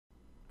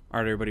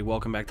Alright everybody,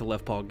 welcome back to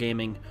Left Paw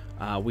Gaming.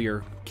 We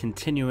are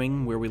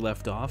continuing where we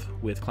left off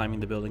with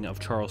climbing the building of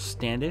Charles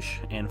Standish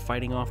and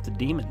fighting off the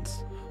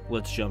demons.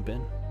 Let's jump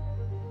in.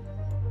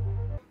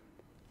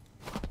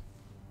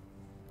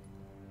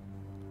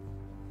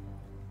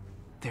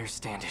 There's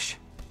Standish.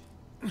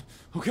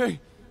 Okay,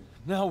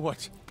 now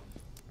what?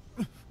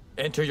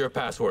 Enter your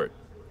password.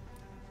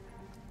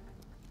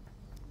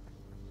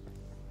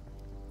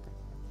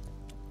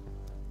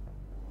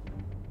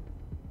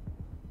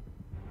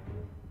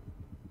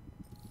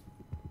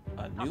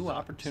 A new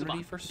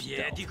opportunity for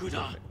stealth.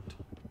 Perfect.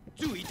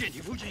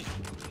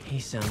 He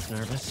sounds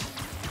nervous.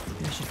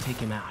 Maybe I should take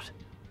him out.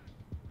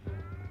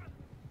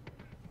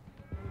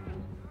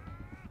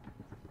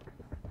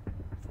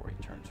 Before he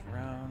turns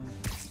around.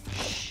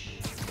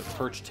 The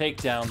perch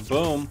takedown.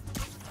 Boom.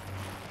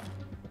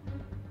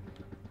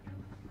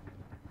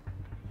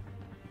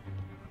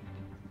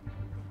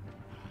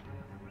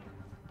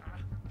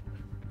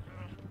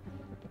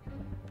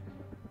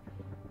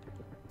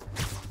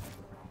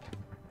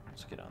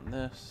 Let's get on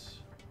this.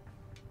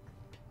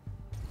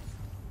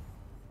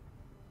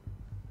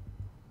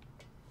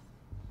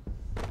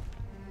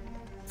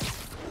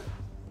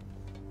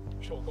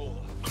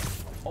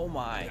 Oh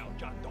my.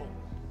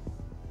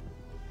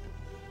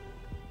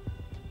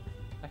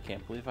 I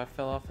can't believe I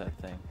fell off that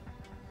thing.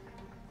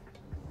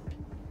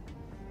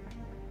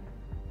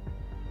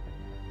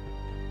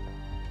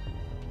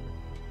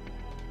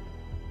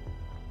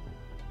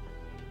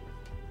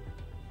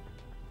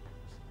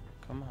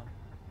 Come on.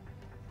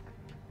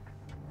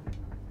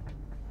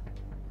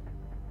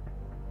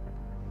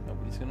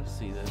 Nobody's gonna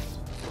see this.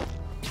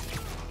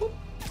 Whoop.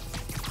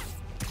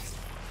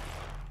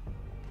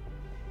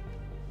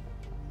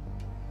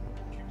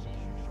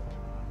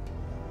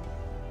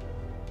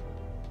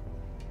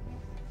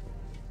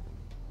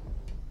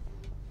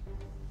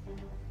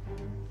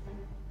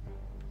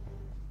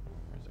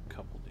 There's a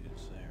couple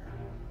dudes there.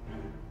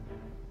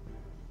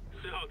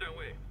 4号单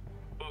位，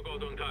报告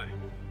动态。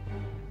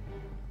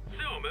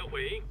4号门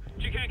回应，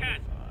去看看。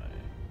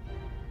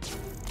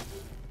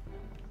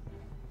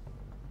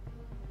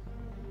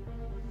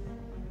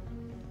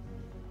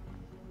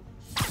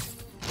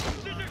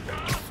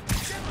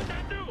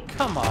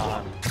 Come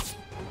on.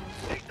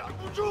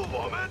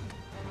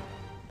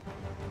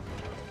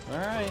 All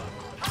right.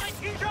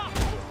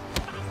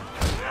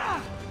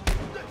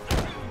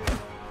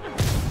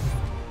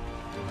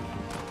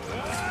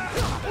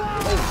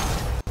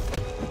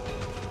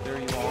 There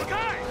you are.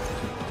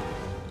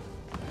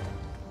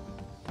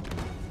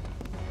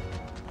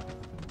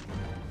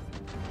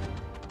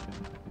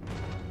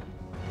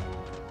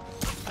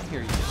 I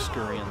hear you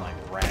scurrying like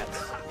rats.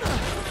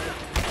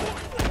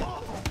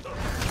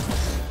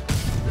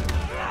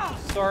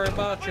 Sorry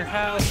about your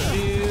house,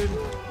 dude.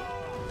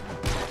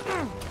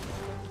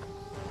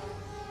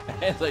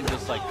 As I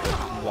just like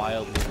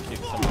wildly kick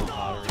someone's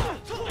pottery.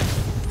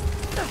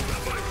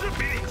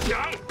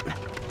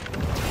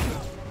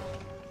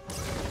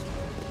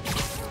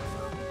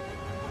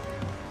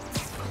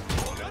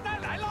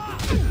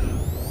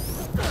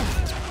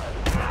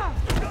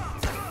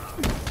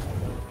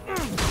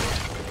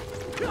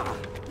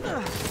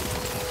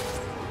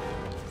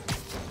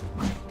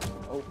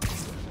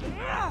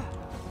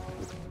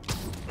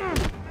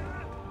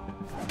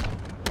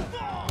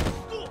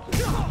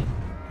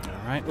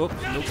 Alright, oh,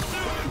 nope.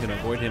 I'm gonna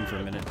avoid him for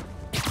a minute.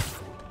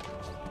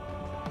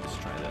 Let's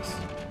try this.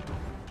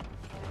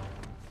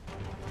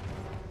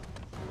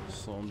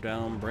 Slow him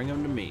down, bring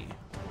him to me.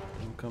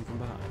 Don't come from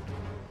behind.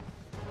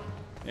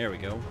 There we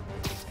go.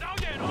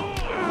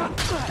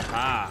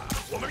 Ah!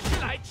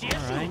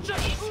 Alright.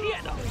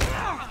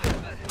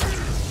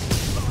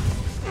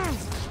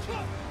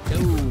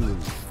 Ooh.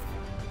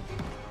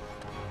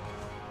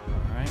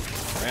 Alright,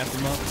 wrap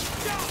him up.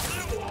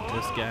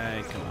 This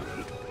guy, come on.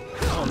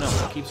 Oh no,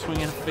 keep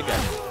swinging at the big guy.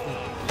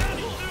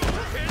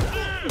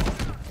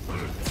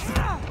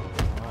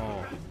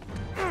 Oh.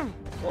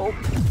 Oh.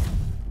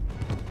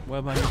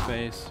 Web on your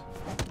face.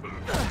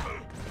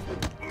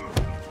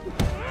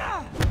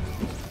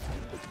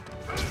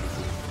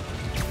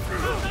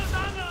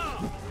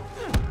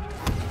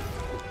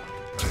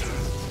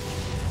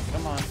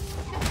 Come on.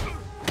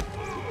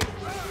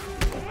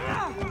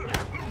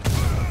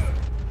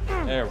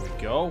 There we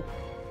go.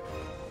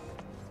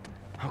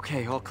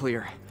 Okay, all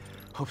clear.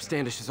 Hope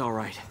Standish is all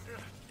right.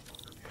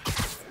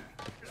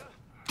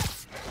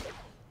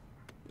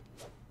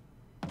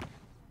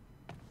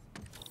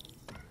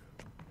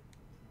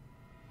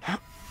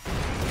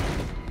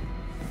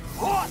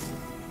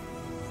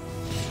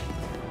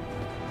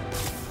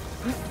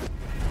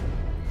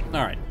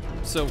 Alright,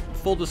 so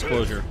full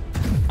disclosure,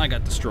 I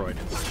got destroyed.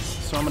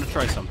 So I'm gonna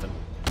try something.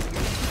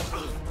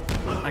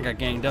 I got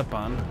ganged up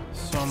on,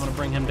 so I'm gonna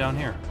bring him down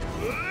here.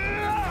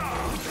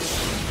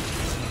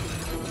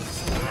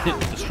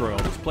 Destroy all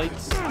these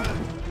plates.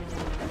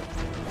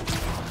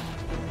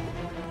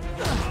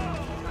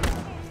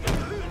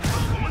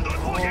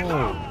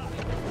 Oh,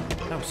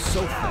 that was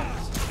so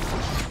fast.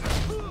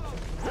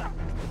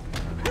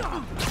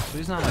 So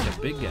he's not like a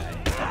big guy.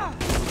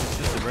 He's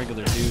just a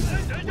regular dudes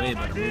with way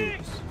better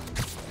moves.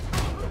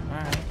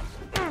 Alright.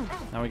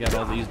 Now we got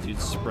all these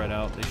dudes spread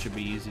out. They should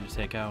be easy to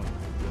take out.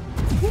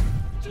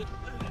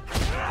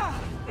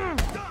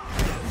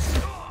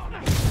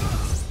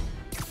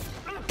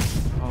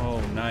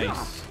 Oh,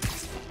 nice.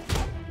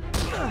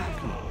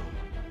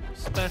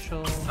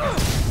 Special.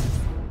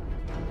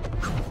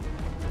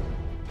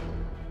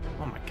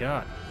 Oh my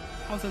god.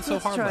 How was that so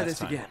hard last time? Let's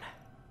try this again.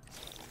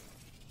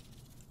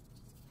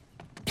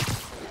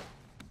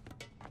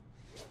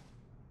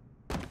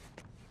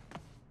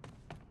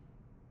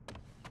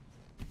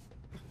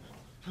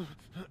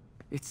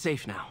 It's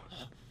safe now.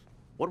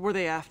 What were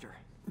they after?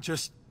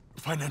 Just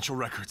financial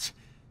records.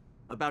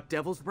 About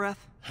Devil's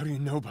Breath? How do you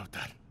know about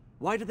that?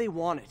 Why do they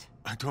want it?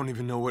 I don't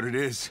even know what it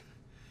is.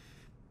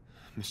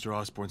 Mr.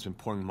 Osborn's been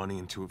pouring money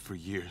into it for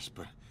years,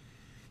 but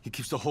he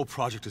keeps the whole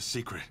project a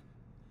secret.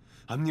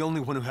 I'm the only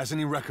one who has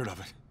any record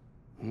of it.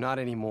 Not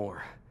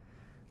anymore.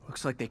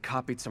 Looks like they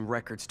copied some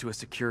records to a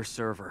secure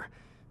server.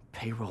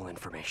 Payroll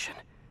information.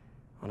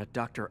 On a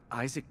Dr.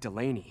 Isaac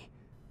Delaney.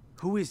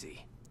 Who is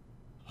he?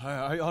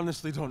 I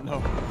honestly don't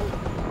know.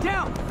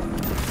 Down!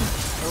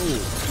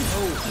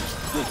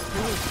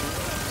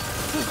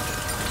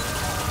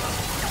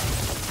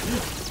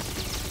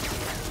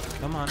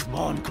 Come on. Come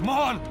on, come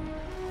on!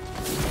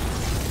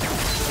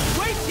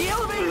 Wait, the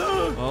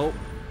elevator! Oh,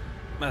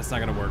 that's not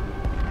gonna work.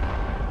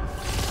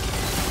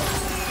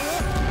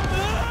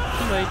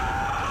 Too late.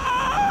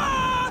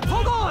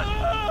 Hold on!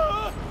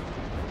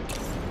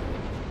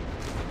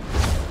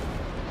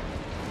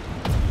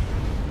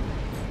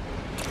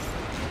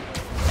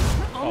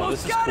 Oh,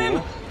 this is got cool.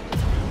 him!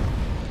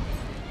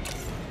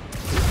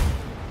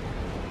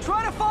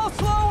 Try to fall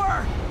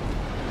slower!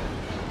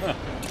 Huh.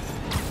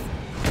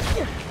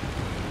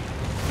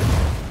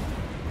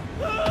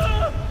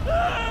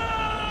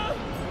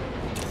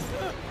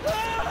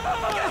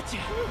 Gotcha!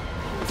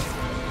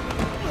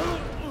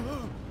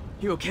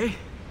 You okay?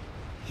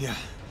 Yeah,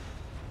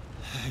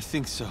 I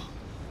think so.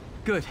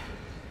 Good.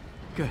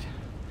 Good.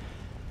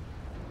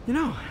 You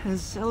know,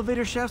 as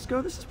elevator shafts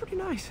go, this is pretty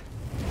nice.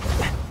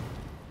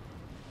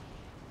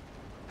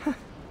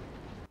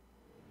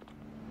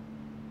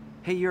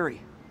 Hey, Yuri.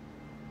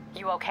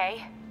 You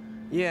okay?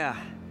 Yeah,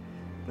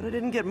 but I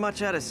didn't get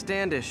much out of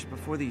Standish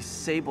before these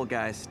Sable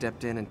guys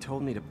stepped in and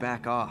told me to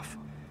back off.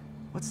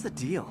 What's the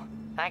deal?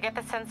 I get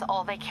the sense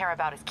all they care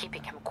about is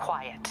keeping him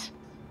quiet.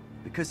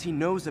 Because he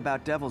knows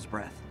about Devil's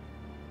Breath.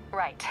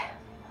 Right.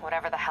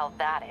 Whatever the hell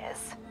that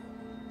is.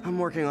 I'm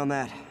working on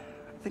that.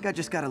 I think I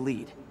just got a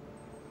lead.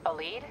 A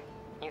lead?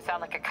 You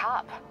sound like a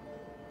cop.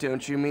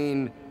 Don't you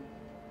mean...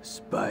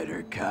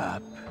 Spider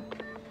Cop?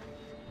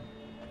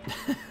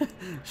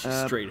 She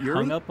straight Yuri?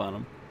 hung up on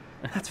him.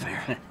 That's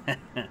fair.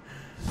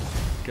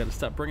 Gotta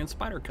stop bringing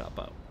Spider Cop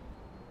out.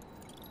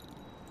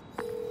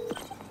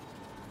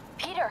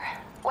 Peter,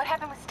 what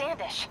happened with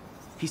Standish?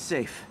 He's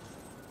safe.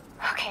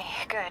 Okay,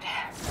 good.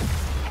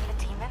 And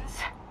the demons?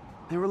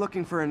 They were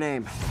looking for a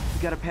name.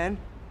 You got a pen?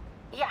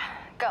 Yeah,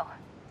 go.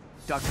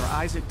 Dr.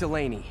 Isaac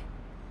Delaney.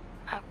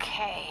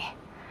 Okay.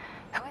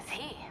 Who is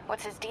he?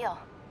 What's his deal?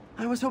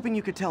 I was hoping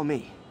you could tell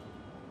me.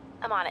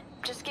 I'm on it.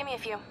 Just give me a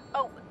few.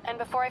 Oh, and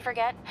before I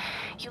forget,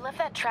 you left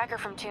that tracker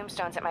from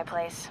Tombstones at my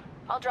place.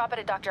 I'll drop it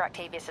at Dr.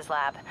 Octavius's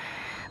lab.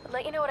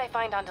 Let you know what I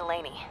find on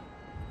Delaney.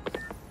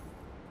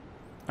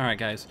 Alright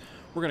guys,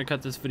 we're going to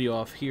cut this video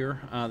off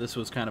here. This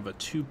was kind of a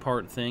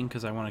two-part thing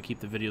because I want to keep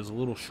the videos a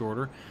little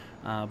shorter.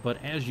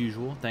 But as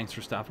usual, thanks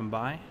for stopping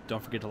by.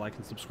 Don't forget to like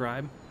and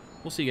subscribe.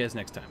 We'll see you guys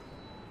next time.